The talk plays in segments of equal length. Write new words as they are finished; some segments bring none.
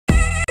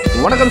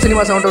வணக்கம்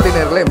சினிமா 720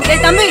 நேயர்களே.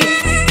 தம்பி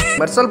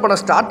மெர்சல் படம்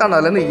ஸ்டார்ட்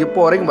ஆனதுலேருந்து இப்போ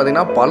வரைக்கும்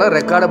பார்த்தீங்கன்னா பல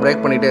ரெக்கார்டை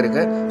பிரேக் பண்ணிகிட்டே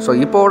இருக்கு. ஸோ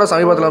இப்போட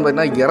சமீபத்தில்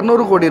பார்த்தீங்கன்னா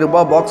 200 கோடி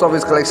ரூபாய் பாக்ஸ்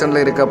ஆஃபீஸ் கலெக்ஷனில்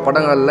இருக்க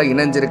படங்களில்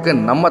இணைஞ்சிருக்கு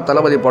நம்ம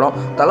தளபதி படம்.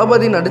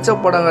 தளபதி நடித்த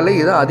படங்களில்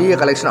இது அதிக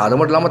கலெக்ஷன், அது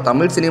மட்டும் இல்லாமல்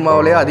தமிழ்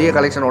சினிமாவிலே அதிக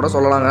கலெக்ஷனோட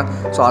சொல்லலாங்க.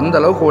 ஸோ அந்த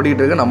அளவுக்கு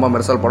ஓடிட்டு இருக்கு நம்ம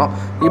மெர்சல் படம்.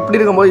 இப்படி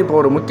இருக்கும்போது இப்போ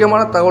ஒரு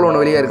முக்கியமான தகவல்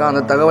ஒன்று வெளியே இருக்கா.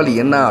 அந்த தகவல்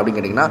என்ன அப்படின்னு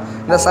கேட்டிங்கன்னா,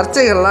 இந்த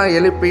சர்ச்சைகள்லாம்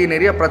எழுப்பி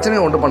நிறைய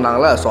பிரச்சனையை உண்டு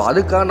பண்ணாங்களே. ஸோ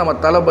அதுக்காக நம்ம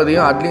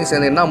தளபதியும் அட்லியும்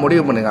சேர்ந்து என்ன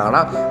முடிவு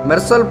பண்ணிருக்காங்கன்னா,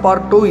 மெர்சல்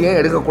பார்ட் 2 ஏன்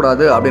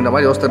எடுக்கக்கூடாது அப்படின்ற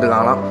மாதிரி யோசிச்சுட்டு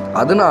இருக்காங்களாம்.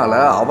 அதனால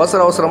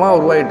அவசரமாக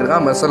உருவாகிட்டு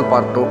இருக்கான் மெர்சல்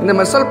பார்ட் 2. இந்த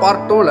மெர்சல்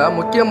பார்ட் 2ல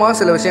முக்கியமாக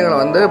சில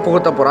விஷயங்களை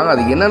புகுத்த போறாங்க.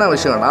 அது என்னென்ன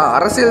விஷயம்னா,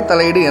 அரசியல்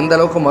தலையீடு எந்த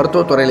அளவுக்கு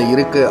மருத்துவத்துறையில்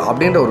இருக்கு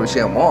அப்படின்ற ஒரு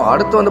விஷயமும்,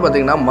 அடுத்து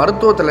பார்த்தீங்கன்னா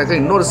மருத்துவத்தில் இருக்க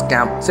இன்னொரு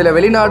ஸ்கேம். சில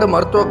வெளிநாடு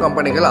மருத்துவ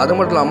கம்பெனிகள், அது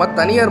மட்டும் இல்லாமல்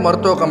தனியார்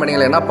மருத்துவ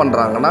கம்பெனிகள் என்ன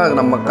பண்றாங்கன்னா,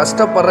 நம்ம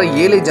கஷ்டப்படுற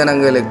ஏழை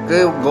ஜனங்களுக்கு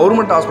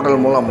கவர்மெண்ட்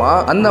ஹாஸ்பிட்டல் மூலமா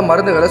அந்த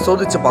மருந்துகளை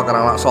சோதிச்சு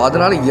பார்க்கறாங்களாம். ஸோ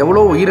அதனால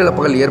எவ்வளோ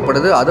உயிரிழப்புகள்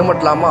ஏற்படுது. அது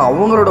மட்டும் இல்லாமல்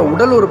அவங்களோட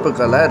உடல்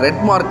உறுப்புகளை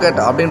ரெட்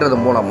மார்க்கெட் அப்படின்றது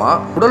மூலமா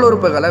உடல்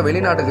உறுப்புகளை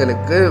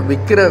வெளிநாடுகளுக்கு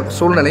விற்கிற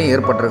சூழ்நிலையும்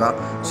ஏற்பட்டிருக்கான்.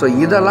 ஸோ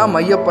இதெல்லாம்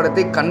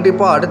மையப்படுத்தி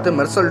கண்டிப்பாக அடுத்து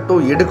மெர்சல் 2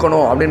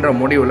 எடுக்கணும் அப்படின்ற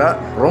முடிவில்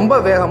ரொம்ப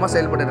வேகமாக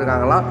செயல்பட்டு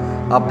இருக்காங்களாம்.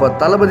 அப்போ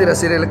தளபதி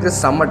ரசிகர்களுக்கு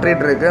செம்ம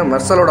ட்ரீட் இருக்கு.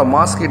 மெர்சலோட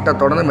மாஸ்க் கிட்ட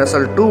தொடர்ந்து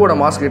மெர்சல்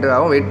 2 மாஸ்க்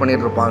கிட்டாகவும் வெயிட்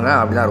பண்ணிட்டு இருப்பாங்க.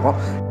 அப்படிதான் இருக்கும்.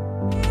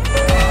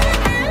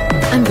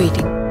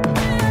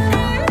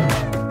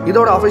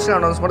 இதோட அஃபிஷியல்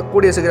அனௌன்ஸ்மெண்ட்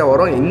கூடிய சீக்கிரம்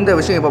வரும். இந்த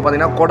விஷயம் இப்போ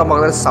பார்த்தீங்கன்னா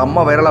கோட்டம்பாக்கத்தில்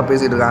செம்ம வைரலாக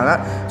பேசிட்டு இருக்காங்க.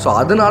 ஸோ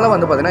அதனால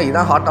பார்த்தீங்கன்னா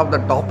இதான் ஹார்ட் ஆஃப் த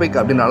டாபிக்.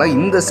 அப்படின்னால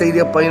இந்த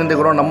செய்தியை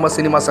பகிர்ந்துக்கிறோம் நம்ம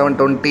சினிமா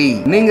 720.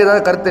 நீங்கள்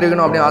ஏதாவது கருத்து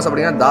தெரிவிக்கணும் அப்படின்னு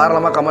ஆசைப்பட்டீங்கன்னா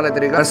தாராளமாக கமெண்ட்ல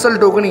தெரிவிக்கலாம். மெர்சல்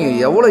 2க்கு நீங்கள்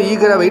எவ்வளோ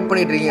ஈகராக வெயிட்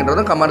பண்ணிட்டு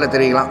இருக்கீங்கன்றதும் கமெண்ட்ல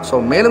தெரிவிக்கலாம். ஸோ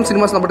மேலும்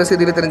சினிமா சம்பந்த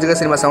செய்திகளை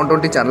தெரிஞ்சுக்க சினிமா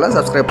 720 சேனலை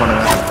சப்ஸ்கிரைப்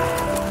பண்ணுங்க.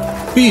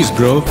 Peace,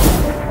 bro.